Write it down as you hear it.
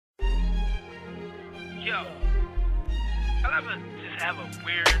Yo, I ever just have a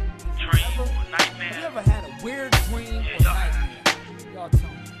weird dream or nightmare? Have you ever had a weird dream or nightmare? Y'all tell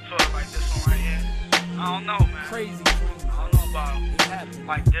me. Sort of like this one right here. I don't know, man. Crazy dreams. I don't know about it happened.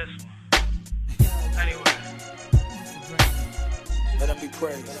 like this one. Anyway. Let them be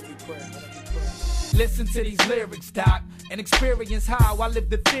praised. Let them be praised. Listen to these lyrics, Doc, and experience how I live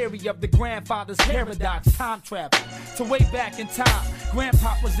the theory of the grandfather's paradox, time travel. To way back in time,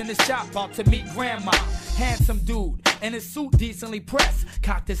 Grandpop was in the shop about to meet Grandma. Handsome dude, and his suit decently pressed.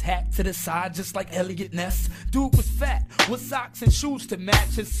 Cocked his hat to the side just like Elliot Ness. Dude was fat, with socks and shoes to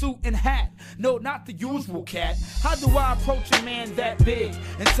match his suit and hat. No, not the usual cat. How do I approach a man that big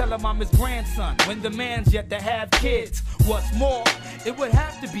and tell him I'm his grandson when the man's yet to have kids? What's more, it would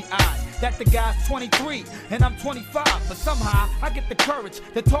have to be odd that the guy's 23 and I'm 25, but somehow I get the courage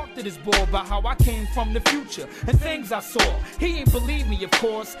to talk to this boy about how I came from the future and things I saw. He ain't believe me, of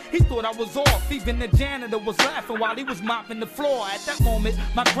course. He thought I was off. Even the janitor was laughing while he was mopping the floor. At that moment,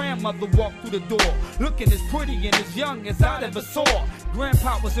 my grandmother walked through the door, looking as pretty and as young as I ever saw.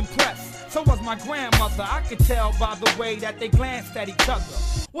 Grandpa was impressed, so was my grandmother. I could tell by the way that they glanced at each other.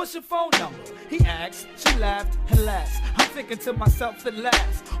 What's your phone number? He asked. She laughed and laughed. I'm thinking to myself at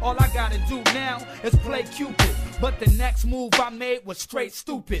last, all I gotta do now is play Cupid. But the next move I made was straight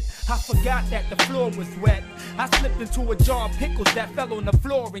stupid. I forgot that the floor was wet. I slipped into a jar of pickles that fell on the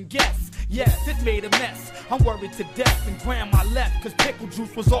floor and guess, yes, it made a mess. I'm worried to death and Grandma left cause pickle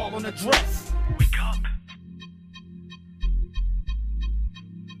juice was all on the dress. Wake up.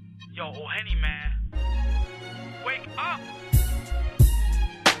 Yo, Ohene, man. Wake up.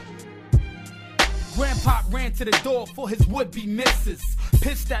 Grandpa ran to the door for his would-be missus.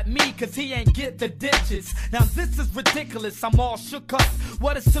 Pissed at me cause he ain't get the ditches. Now this is ridiculous, I'm all shook up.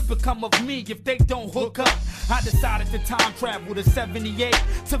 What is to become of me if they don't hook up? I decided to time travel to 78,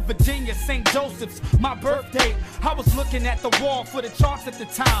 to Virginia, St. Joseph's, my birthday. I was looking at the wall for the charts at the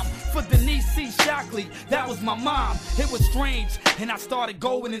time. For Denise C. Shockley, that was my mom. It was strange, and I started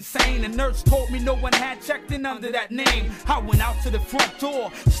going insane. The nurse told me no one had checked in under that name. I went out to the front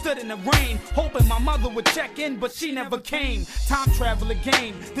door, stood in the rain, hoping my mother would check in, but she never came. Time travel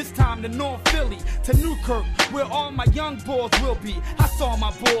again, this time to North Philly, to Newkirk, where all my young boys will be. I saw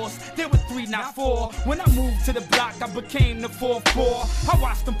my boys, they were 3, not 4. When I moved to the block, I became the 4th boy. I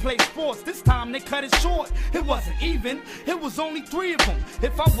watched them play sports, this time they cut it short. It wasn't even, it was only 3 of them.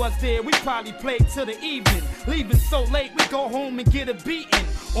 If I was there, we probably played till the evening. Leaving so late, we go home and get a beating.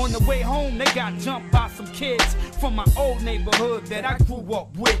 On the way home, they got jumped by some kids from my old neighborhood that I grew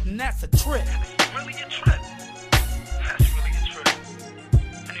up with, and that's a trip. Really a trip. That's really a trip.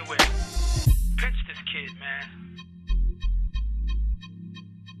 Anyway, pinch this kid, man.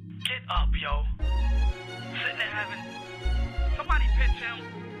 Get up, yo. Sitting there having... Somebody pinch him.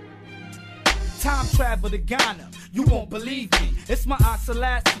 Time travel to Ghana, you won't believe me. It's my Aunt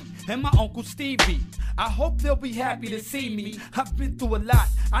Selassie and my Uncle Stevie. I hope they'll be happy to see me. I've been through a lot,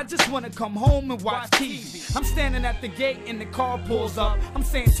 I just wanna come home and watch TV. I'm standing at the gate and the car pulls up. I'm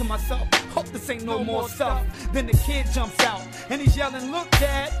saying to myself, hope this ain't no more stuff. Then the kid jumps out and he's yelling, look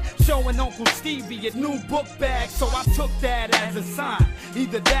dad, showing Uncle Stevie a new book bag. So I took that as a sign,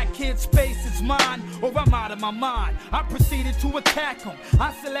 either that kid's space is mine or I'm out of my mind. I proceeded to attack him.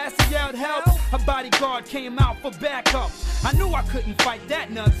 Aunt Selassie yelled help, a bodyguard came out for backup. I knew I couldn't fight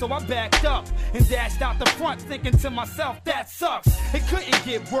that nut, so I backed up and dashed out the front, thinking to myself, that sucks. It couldn't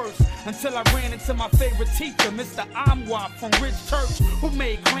get worse until I ran into my favorite teacher, Mr. Amwa from Ridge Church, who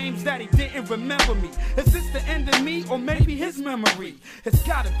made claims that he didn't remember me. Is this the end of me or maybe his memory? It's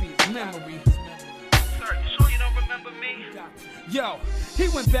gotta be his memory. Sir, you sure you don't remember me? Yo, he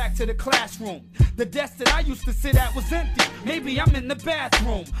went back to the classroom. The desk that I used to sit at was empty. Maybe I'm in the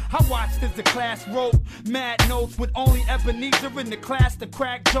bathroom. I watched as the class wrote mad notes with only Ebenezer in the class to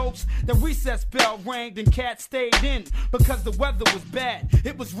crack jokes. The recess bell rang and cats stayed in because the weather was bad.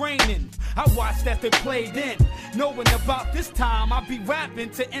 It was raining. I watched as they played in, knowing about this time I'd be rapping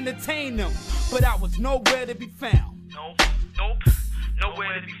to entertain them. But I was nowhere to be found. Nope,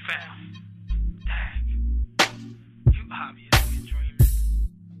 nowhere to be found. Dang, you obviously dreaming.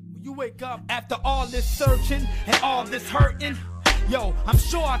 When you wake up after all this searching and all this hurting, yo, I'm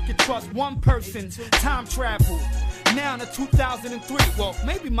sure I could trust one person. Time travel. Now in 2003, well,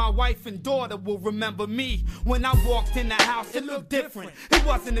 maybe my wife and daughter will remember me. When I walked in the house, it looked different. It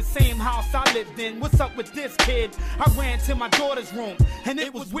wasn't the same house I lived in. What's up with this kid? I ran to my daughter's room, and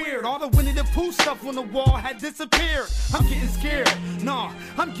it was weird. All the Winnie the Pooh stuff on the wall had disappeared. I'm getting scared. Nah,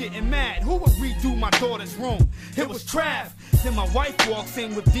 I'm getting mad. Who would redo my daughter's room? It was Trav. Then my wife walks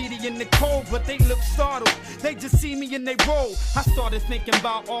in with Dee Dee and Nicole, but they look startled. They just see me and they roll. I started thinking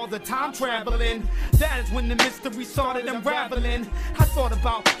about all the time traveling. That is when the mystery started unraveling. I thought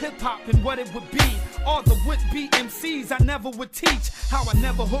about hip-hop and what it would be. All the would-be MCs I never would teach. How I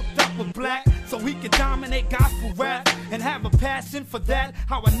never hooked up with Black so he could dominate gospel rap and have a passion for that.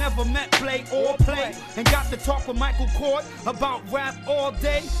 How I never met Play or Play and got to talk with Michael Kort about rap all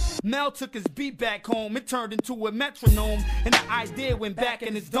day. Mel took his beat back home. It turned into a metronome, and the idea went back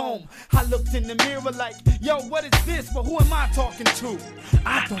in his dome. I looked in the mirror like, yo, what is this? But who am I talking to?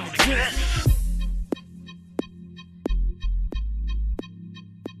 I don't exist.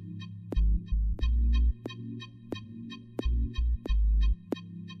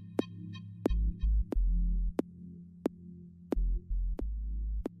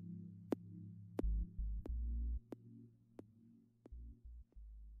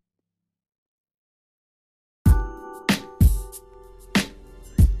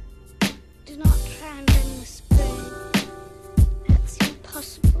 Do not try and bring the spoon. That's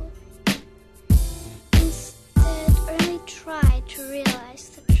impossible. Instead, only try to realize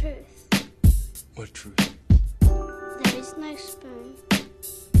the truth. What truth? There is no spoon.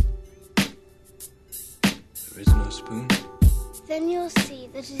 There is no spoon? Then you'll see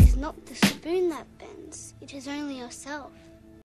that it is not the spoon that bends, it is only yourself.